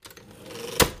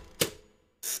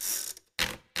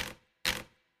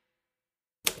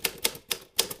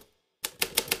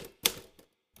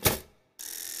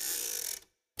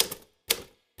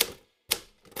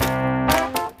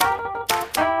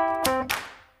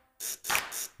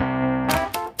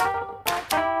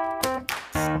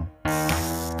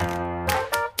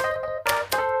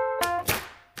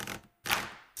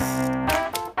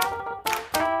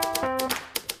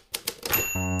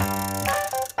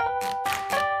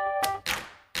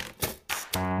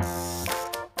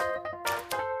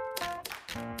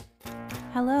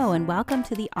Hello, and welcome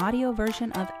to the audio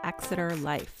version of Exeter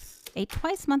Life, a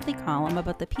twice-monthly column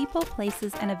about the people,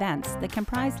 places, and events that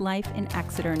comprise life in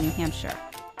Exeter, New Hampshire,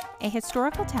 a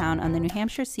historical town on the New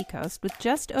Hampshire seacoast with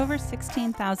just over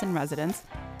 16,000 residents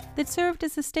that served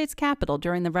as the state's capital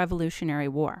during the Revolutionary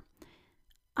War.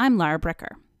 I'm Lara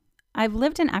Bricker. I've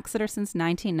lived in Exeter since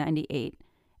 1998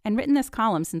 and written this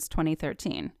column since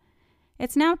 2013.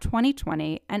 It's now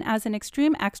 2020, and as an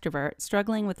extreme extrovert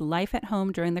struggling with life at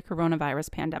home during the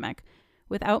coronavirus pandemic,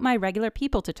 without my regular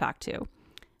people to talk to,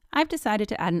 I've decided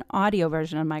to add an audio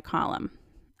version of my column.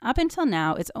 Up until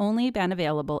now, it's only been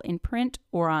available in print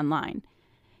or online.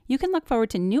 You can look forward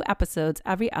to new episodes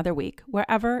every other week,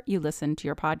 wherever you listen to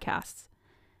your podcasts.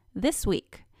 This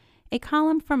week, a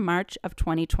column from March of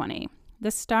 2020, the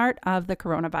start of the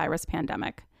coronavirus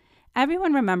pandemic.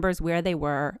 Everyone remembers where they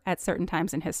were at certain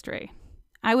times in history.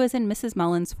 I was in Mrs.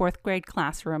 Mullen's fourth grade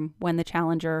classroom when the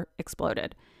Challenger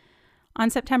exploded. On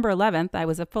September 11th, I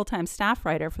was a full-time staff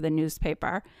writer for the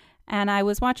newspaper, and I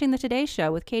was watching the Today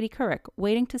Show with Katie Couric,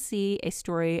 waiting to see a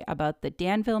story about the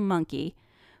Danville monkey,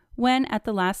 when at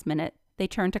the last minute, they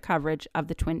turned to coverage of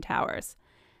the Twin Towers.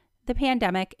 The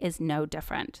pandemic is no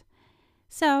different.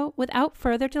 So, without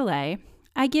further delay,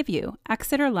 I give you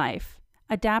Exeter Life,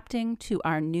 adapting to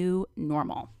our new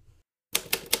normal.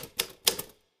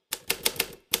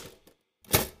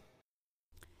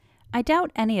 I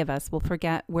doubt any of us will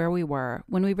forget where we were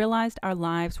when we realized our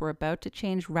lives were about to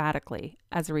change radically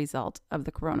as a result of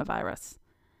the coronavirus.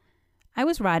 I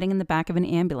was riding in the back of an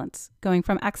ambulance, going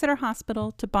from Exeter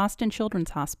Hospital to Boston Children's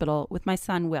Hospital with my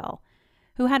son Will,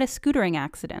 who had a scootering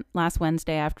accident last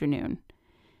Wednesday afternoon.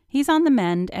 He's on the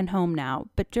mend and home now,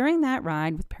 but during that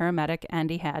ride with paramedic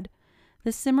Andy Head,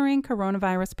 the simmering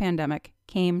coronavirus pandemic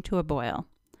came to a boil.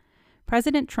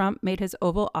 President Trump made his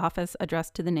Oval Office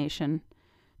address to the nation.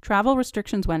 Travel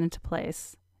restrictions went into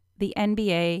place. The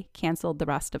NBA canceled the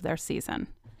rest of their season.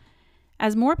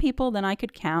 As more people than I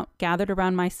could count gathered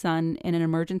around my son in an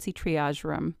emergency triage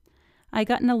room, I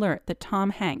got an alert that Tom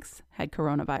Hanks had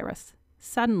coronavirus.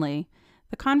 Suddenly,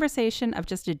 the conversation of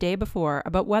just a day before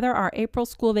about whether our April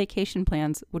school vacation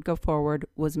plans would go forward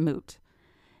was moot.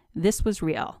 This was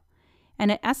real,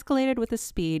 and it escalated with a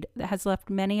speed that has left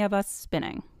many of us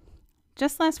spinning.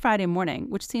 Just last Friday morning,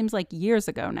 which seems like years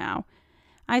ago now,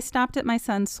 I stopped at my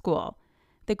son's school,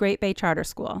 the Great Bay Charter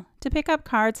School, to pick up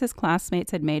cards his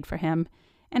classmates had made for him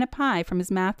and a pie from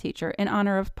his math teacher in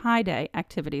honor of Pi Day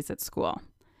activities at school.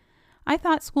 I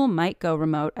thought school might go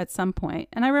remote at some point,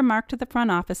 and I remarked to the front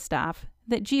office staff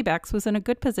that GBEX was in a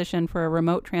good position for a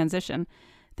remote transition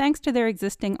thanks to their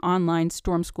existing online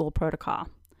storm school protocol.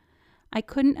 I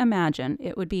couldn't imagine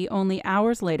it would be only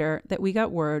hours later that we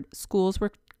got word schools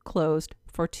were closed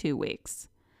for 2 weeks.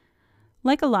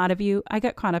 Like a lot of you, I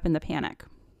got caught up in the panic.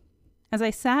 As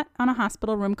I sat on a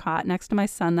hospital room cot next to my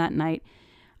son that night,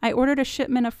 I ordered a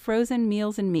shipment of frozen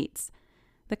meals and meats,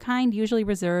 the kind usually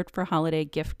reserved for holiday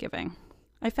gift giving.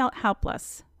 I felt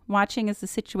helpless, watching as the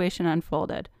situation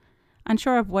unfolded,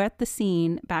 unsure of what the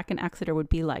scene back in Exeter would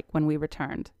be like when we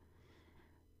returned.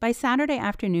 By Saturday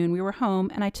afternoon, we were home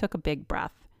and I took a big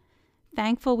breath.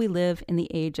 Thankful we live in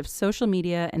the age of social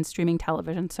media and streaming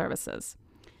television services.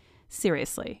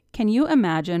 Seriously, can you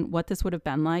imagine what this would have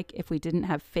been like if we didn't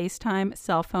have FaceTime,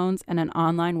 cell phones, and an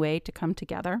online way to come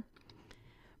together?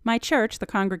 My church, the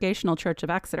Congregational Church of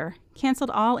Exeter,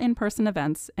 canceled all in-person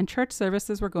events and church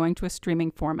services were going to a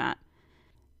streaming format.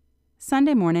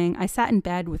 Sunday morning, I sat in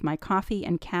bed with my coffee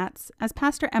and cats as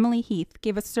Pastor Emily Heath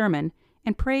gave a sermon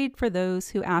and prayed for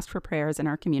those who asked for prayers in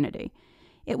our community.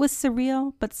 It was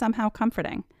surreal, but somehow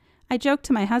comforting. I joked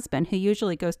to my husband, who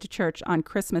usually goes to church on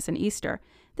Christmas and Easter,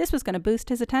 this was going to boost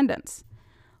his attendance.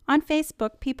 On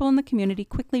Facebook, people in the community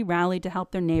quickly rallied to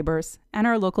help their neighbors and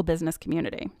our local business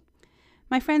community.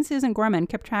 My friend Susan Gorman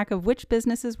kept track of which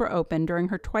businesses were open during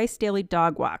her twice-daily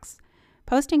dog walks,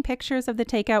 posting pictures of the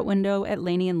takeout window at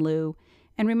Laney and Lou,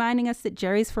 and reminding us that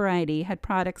Jerry's Variety had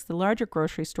products the larger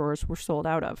grocery stores were sold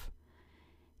out of.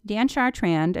 Dan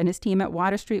Chartrand and his team at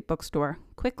Water Street Bookstore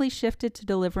quickly shifted to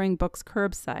delivering books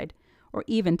curbside or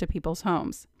even to people's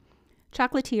homes.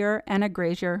 Chocolatier Anna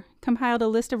Grazier compiled a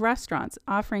list of restaurants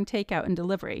offering takeout and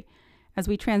delivery as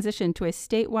we transitioned to a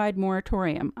statewide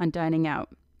moratorium on dining out.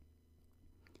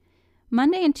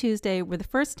 Monday and Tuesday were the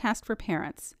first test for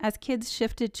parents as kids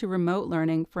shifted to remote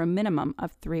learning for a minimum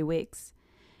of 3 weeks.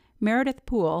 Meredith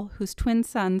Poole, whose twin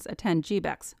sons attend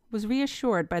GBEX, was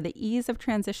reassured by the ease of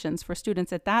transitions for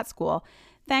students at that school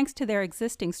thanks to their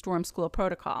existing storm school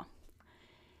protocol.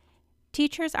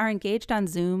 Teachers are engaged on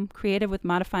Zoom, creative with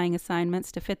modifying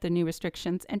assignments to fit the new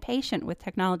restrictions, and patient with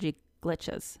technology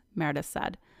glitches, Meredith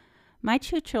said. My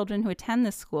 2 children who attend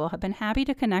this school have been happy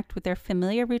to connect with their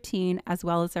familiar routine as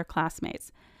well as their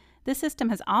classmates. This system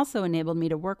has also enabled me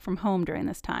to work from home during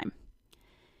this time.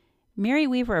 Mary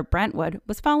Weaver of Brentwood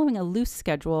was following a loose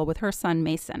schedule with her son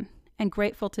Mason and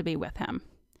grateful to be with him.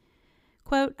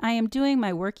 Quote, I am doing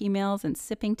my work emails and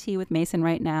sipping tea with Mason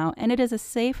right now, and it is a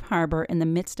safe harbor in the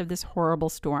midst of this horrible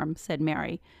storm, said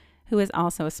Mary, who is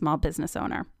also a small business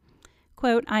owner.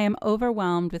 Quote, I am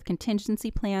overwhelmed with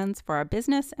contingency plans for our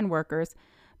business and workers,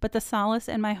 but the solace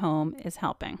in my home is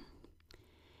helping.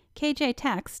 KJ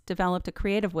Tex developed a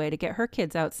creative way to get her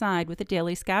kids outside with a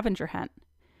daily scavenger hunt.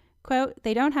 Quote,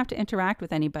 they don't have to interact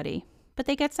with anybody, but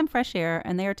they get some fresh air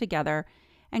and they are together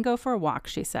and go for a walk,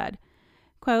 she said.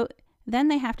 Quote, then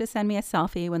they have to send me a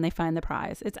selfie when they find the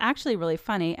prize. It's actually really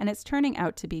funny, and it's turning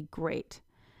out to be great.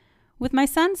 With my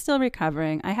son still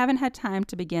recovering, I haven't had time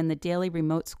to begin the daily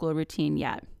remote school routine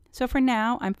yet. So for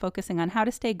now, I'm focusing on how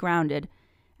to stay grounded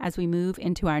as we move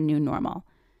into our new normal.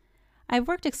 I've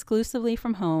worked exclusively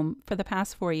from home for the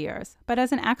past 4 years, but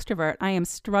as an extrovert, I am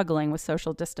struggling with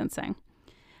social distancing.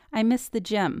 I miss the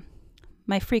gym,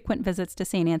 my frequent visits to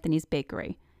St. Anthony's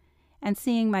Bakery, and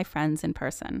seeing my friends in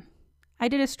person. I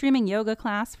did a streaming yoga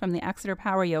class from the Exeter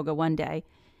Power Yoga one day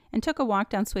and took a walk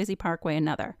down Swayze Parkway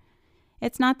another.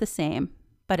 It's not the same,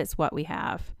 but it's what we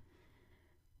have.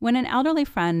 When an elderly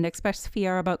friend expressed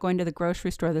fear about going to the grocery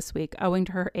store this week owing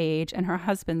to her age and her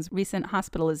husband's recent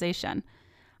hospitalization,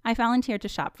 I volunteered to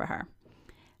shop for her.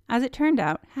 As it turned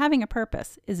out, having a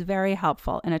purpose is very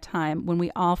helpful in a time when we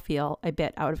all feel a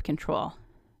bit out of control.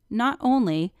 Not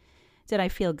only did I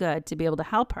feel good to be able to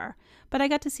help her, but I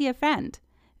got to see a friend,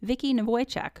 Vicky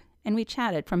Novoychuk, and we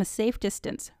chatted from a safe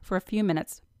distance for a few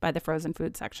minutes by the frozen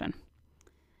food section.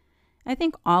 I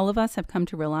think all of us have come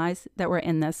to realize that we're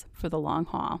in this for the long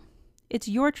haul. It's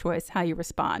your choice how you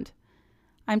respond.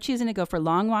 I'm choosing to go for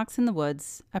long walks in the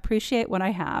woods, appreciate what I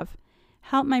have,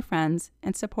 help my friends,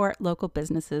 and support local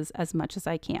businesses as much as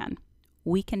I can.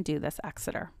 We can do this,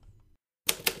 Exeter.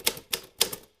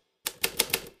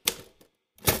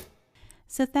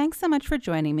 So thanks so much for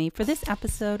joining me for this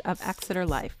episode of Exeter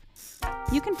Life.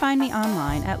 You can find me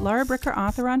online at Laura Bricker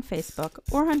Author on Facebook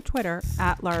or on Twitter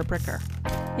at Laura Bricker.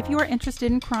 If you are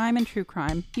interested in crime and true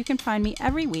crime, you can find me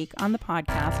every week on the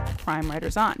podcast Crime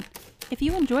Writers On. If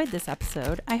you enjoyed this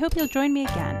episode, I hope you'll join me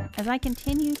again as I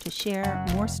continue to share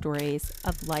more stories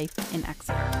of life in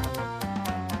Exeter.